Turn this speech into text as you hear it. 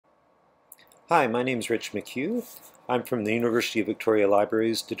Hi, my name is Rich McHugh. I'm from the University of Victoria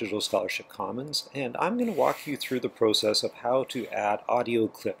Library's Digital Scholarship Commons, and I'm going to walk you through the process of how to add audio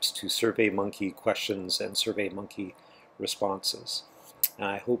clips to SurveyMonkey questions and SurveyMonkey responses. And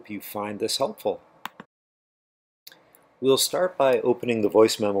I hope you find this helpful. We'll start by opening the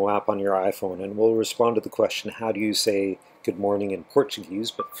voice memo app on your iPhone, and we'll respond to the question, how do you say good morning in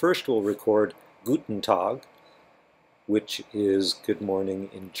Portuguese? But first we'll record Guten Tag, which is good morning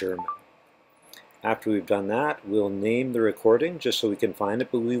in German. After we've done that, we'll name the recording just so we can find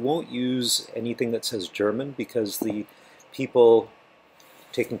it, but we won't use anything that says German because the people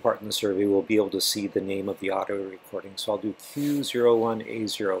taking part in the survey will be able to see the name of the audio recording. So I'll do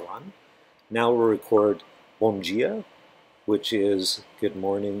Q01A01. Now we'll record Bom dia, which is good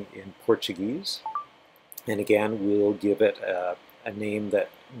morning in Portuguese. And again, we'll give it a name that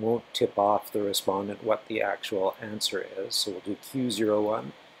won't tip off the respondent what the actual answer is. So we'll do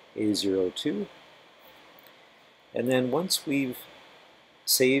Q01A02. And then once we've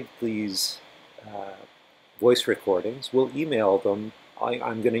saved these voice recordings, we'll email them.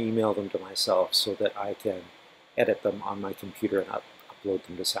 I'm going to email them to myself so that I can edit them on my computer and upload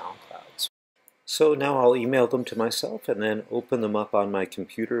them to SoundCloud. So now I'll email them to myself and then open them up on my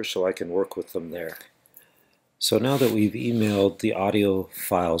computer so I can work with them there. So now that we've emailed the audio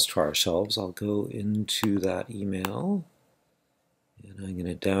files to ourselves, I'll go into that email and I'm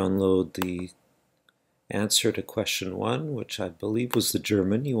going to download the answer to question 1, which I believe was the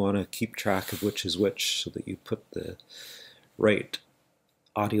German. You want to keep track of which is which so that you put the right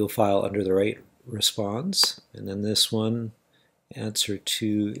audio file under the right response. And then this one, answer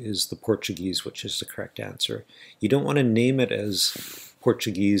 2, is the Portuguese, which is the correct answer. You don't want to name it as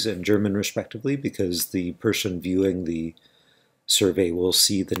Portuguese and German respectively because the person viewing the survey will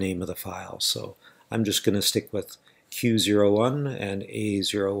see the name of the file. So I'm just going to stick with Q01 and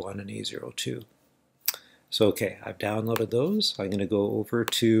A01 and A02. So okay, I've downloaded those. I'm going to go over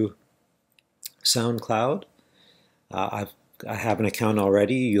to SoundCloud. I have an account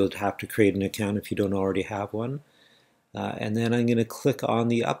already. You'll have to create an account if you don't already have one. And then I'm going to click on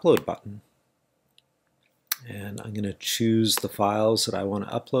the upload button. And I'm going to choose the files that I want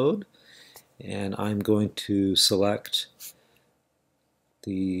to upload. And I'm going to select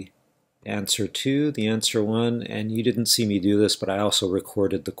the answer 2, the answer 1, and you didn't see me do this, but I also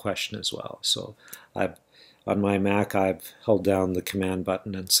recorded the question as well. So on my Mac, I've held down the command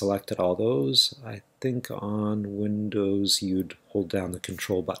button and selected all those. I think on Windows, you'd hold down the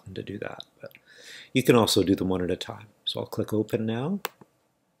control button to do that, but you can also do them one at a time. So I'll click open now.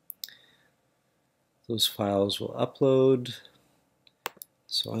 Those files will upload.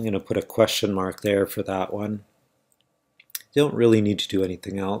 So I'm going to put a question mark there for that one. You don't really need to do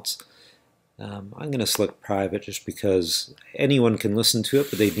anything else. I'm going to select private just because anyone can listen to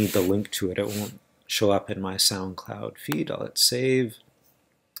it, but they need the link to it. It won't show up in my SoundCloud feed. I'll hit save.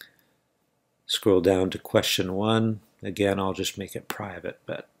 Scroll down to question 1. Again, I'll just make it private,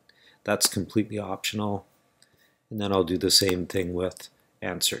 but that's completely optional. And then I'll do the same thing with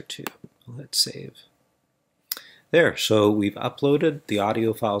answer 2. I'll hit save. There, so we've uploaded the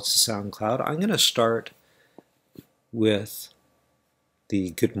audio files to SoundCloud. I'm going to start with the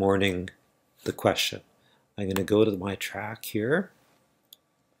good morning, the question. I'm going to go to my track here,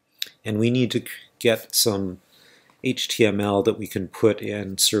 and we need to get some HTML that we can put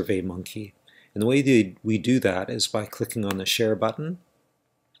in SurveyMonkey. And the way we do that is by clicking on the share button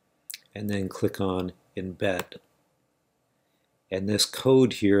and then click on embed. And this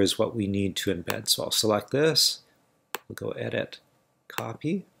code here is what we need to embed. So I'll select this, we'll go edit,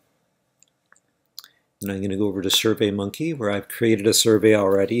 copy, and I'm going to go over to SurveyMonkey where I've created a survey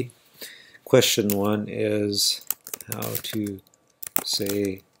already. Question 1 is how to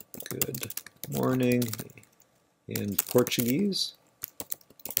say good morning in Portuguese.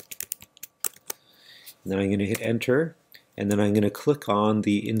 And then I'm going to hit enter, and then I'm going to click on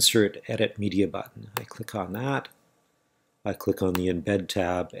the insert edit media button. I click on that, I click on the embed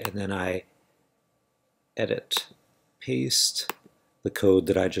tab, and then I edit, paste the code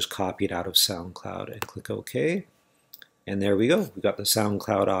that I just copied out of SoundCloud and click OK. And there we go, we got the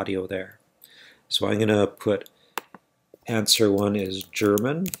SoundCloud audio there. So I'm going to put answer 1 is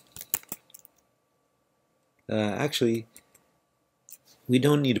German. Actually, we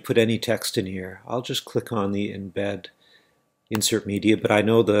don't need to put any text in here. I'll just click on the embed insert media, but I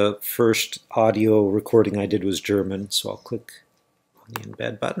know the first audio recording I did was German, so I'll click on the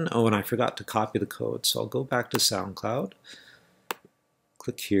embed button. Oh, and I forgot to copy the code, so I'll go back to SoundCloud,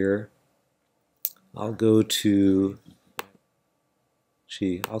 click here. I'll go to,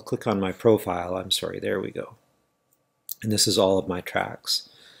 I'll click on my profile, I'm sorry, there we go. And this is all of my tracks.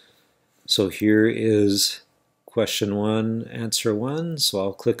 So here is question 1, answer 1. So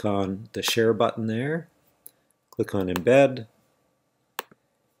I'll click on the share button there, click on embed,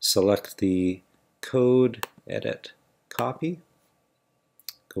 select the code, edit, copy,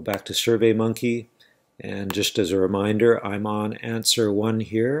 go back to SurveyMonkey, and just as a reminder, I'm on answer 1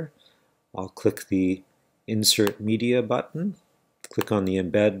 here. I'll click the insert media button, click on the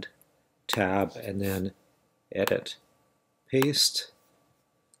embed tab, and then edit, paste,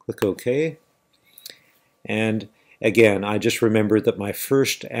 click OK. And again, I just remembered that my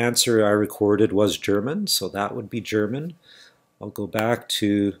first answer I recorded was German, so that would be German. I'll go back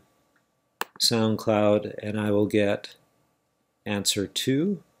to SoundCloud and I will get answer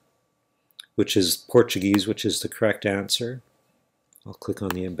 2, which is Portuguese, which is the correct answer. I'll click on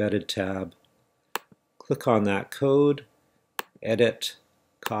the embedded tab, click on that code, edit,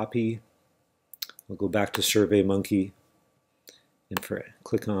 copy. We'll go back to SurveyMonkey and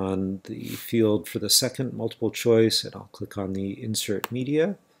click on the field for the second multiple choice, and I'll click on the insert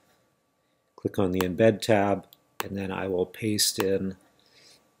media, click on the embed tab, and then I will paste in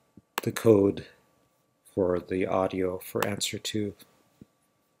the code for the audio for answer 2.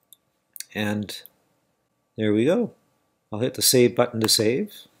 And there we go. I'll hit the save button to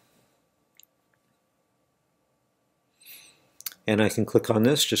save. And I can click on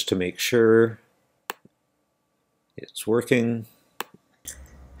this just to make sure it's working.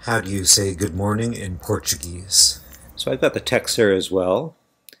 How do you say good morning in Portuguese? So I've got the text there as well.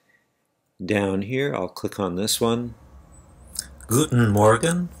 Down here, I'll click on this one. Guten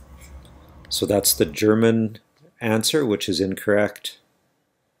Morgen. So that's the German answer, which is incorrect.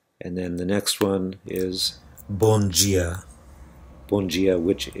 And then the next one is Bom dia. Bom dia,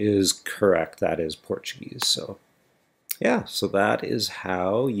 which is correct. That is Portuguese. So yeah, so that is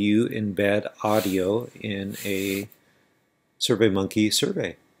how you embed audio in a SurveyMonkey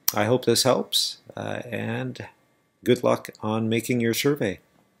survey. I hope this helps, and good luck on making your survey.